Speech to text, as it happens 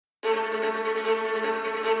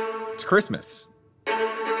It's Christmas.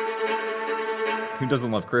 Who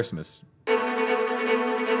doesn't love Christmas?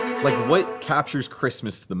 Like, what captures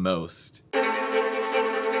Christmas the most?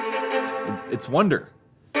 It's wonder.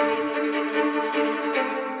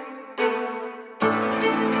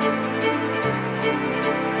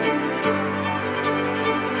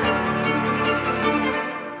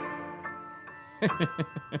 Take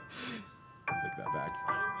that back.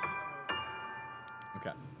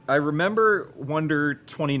 Okay. I remember Wonder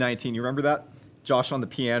 2019. You remember that? Josh on the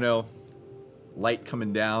piano, light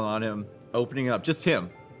coming down on him, opening up, just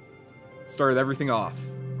him. Started everything off.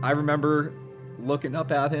 I remember looking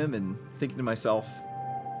up at him and thinking to myself,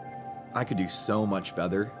 I could do so much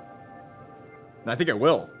better. And I think I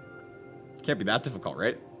will. It can't be that difficult,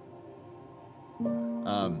 right?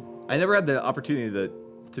 I never had the opportunity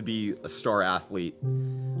to be a star athlete.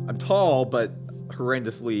 I'm tall, but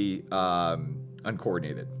horrendously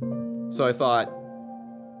uncoordinated. So I thought,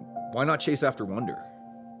 why not chase after wonder?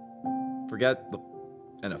 Forget the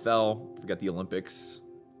NFL, forget the Olympics,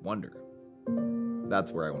 wonder.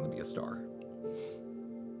 That's where I want to be a star.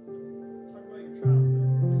 Talk about your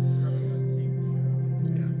childhood. Growing up, seeing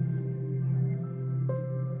the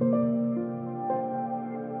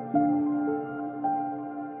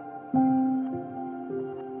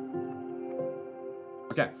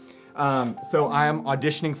Okay, so I am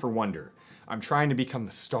auditioning for Wonder. I'm trying to become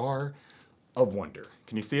the star of Wonder.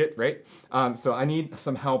 Can you see it, right? So I need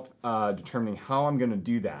some help determining how I'm gonna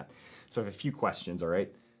do that. So I have a few questions, all right?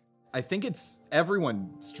 I think it's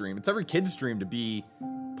everyone's dream. It's every kid's dream to be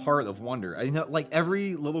part of Wonder. I know, like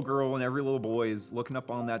every little girl and every little boy is looking up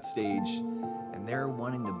on that stage and they're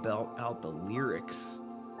wanting to belt out the lyrics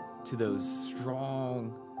to those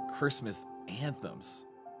strong Christmas anthems.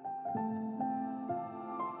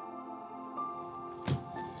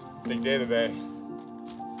 Big day today.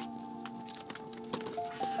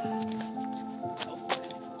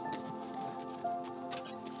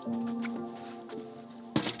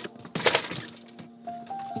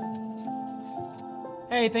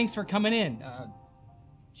 Hey, thanks for coming in.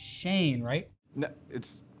 Shane, right? No,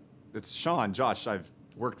 it's Sean. Josh, I've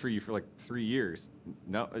worked for you for like 3 years.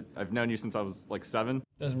 No, I've known you since I was like 7.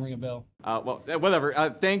 Doesn't ring a bell. Well, whatever.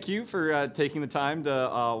 Thank you for taking the time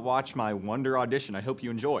to watch my Wonder audition. I hope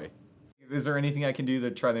you enjoy. Is there anything I can do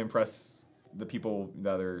to try to impress the people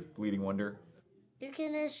that are leading Wonder? You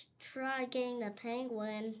can just try getting the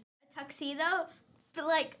penguin. A tuxedo, but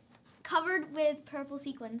like covered with purple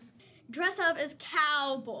sequins. Dress up as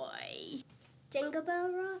cowboy. Jingle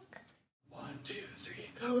Bell Rock. 1, 2, 3,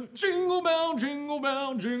 go. Jingle bell, jingle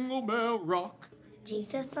bell, jingle bell rock.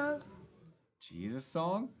 Jesus song Jesus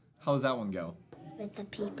song? How does that one go? with the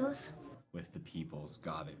peoples. With the peoples.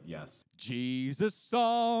 Got it, yes. Jesus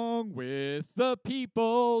song with the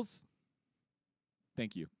peoples.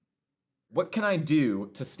 Thank you. What can I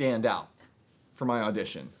do to stand out for my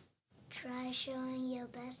audition? Try showing your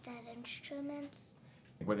best at instruments.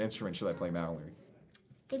 What instrument should I play, Mallory?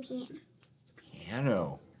 The piano.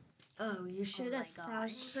 Piano. Oh, you should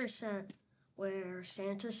 1,000% wear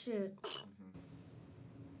Santa suit.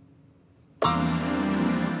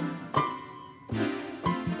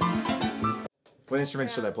 What instrument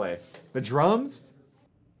should I play? The drums?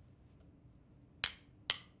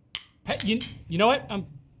 Hey, you know what? I'm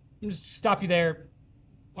just stop you there.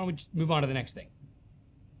 Why don't we just move on to the next thing?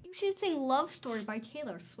 You should sing Love Story by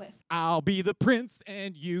Taylor Swift. I'll be the prince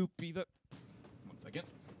and you be the... 1 second.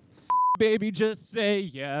 Baby, just say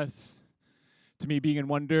yes to me being in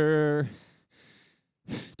Wonder.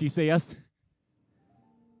 Do you say yes?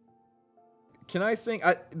 Can I sing?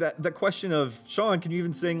 The question of, Sean, can you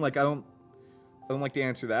even sing? Like, I don't like to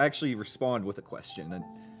answer that. I actually respond with a question. And,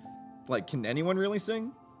 like, can anyone really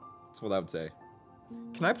sing? That's what I would say.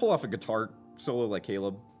 Can I pull off a guitar solo like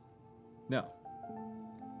Caleb? No.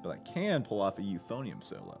 But I can pull off a euphonium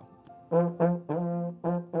solo.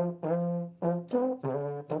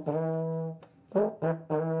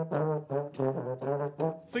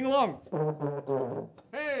 Sing along.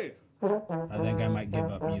 Hey. I think I might give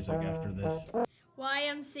up music after this.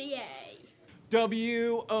 YMCA.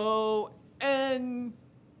 W-O-N.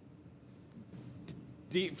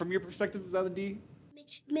 D. From your perspective, is that a D?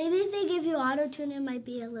 Maybe if they give you auto-tune, it might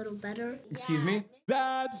be a little better. Excuse me?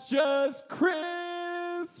 That's just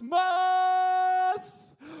Christmas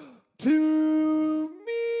to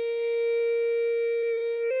me.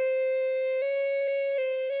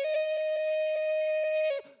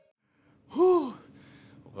 Whew.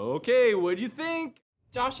 Okay, what do you think?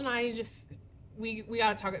 Josh and I we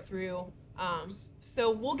gotta talk it through.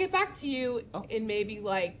 So we'll get back to you in maybe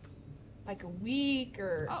like a week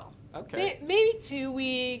or Oh, okay. maybe 2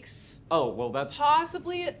 weeks. Oh, well, that's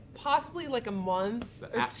Possibly like a month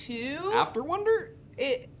or two. after Wonder.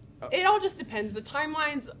 It all just depends. The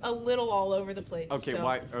timeline's a little all over the place. Okay, so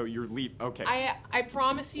why? Oh, you're Okay. I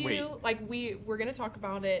promise you, Wait. like we're gonna talk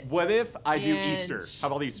about it. What if I do and Easter? How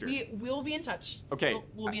about Easter? We'll be in touch. Okay.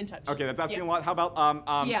 We'll be in touch. Okay, that's asking Yeah. a lot. How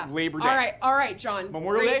about Yeah. Labor Day? All right, John.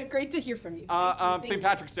 Memorial great, Day? Great to hear from you. St.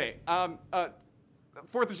 Patrick's Day.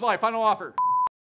 4th of July. Final offer.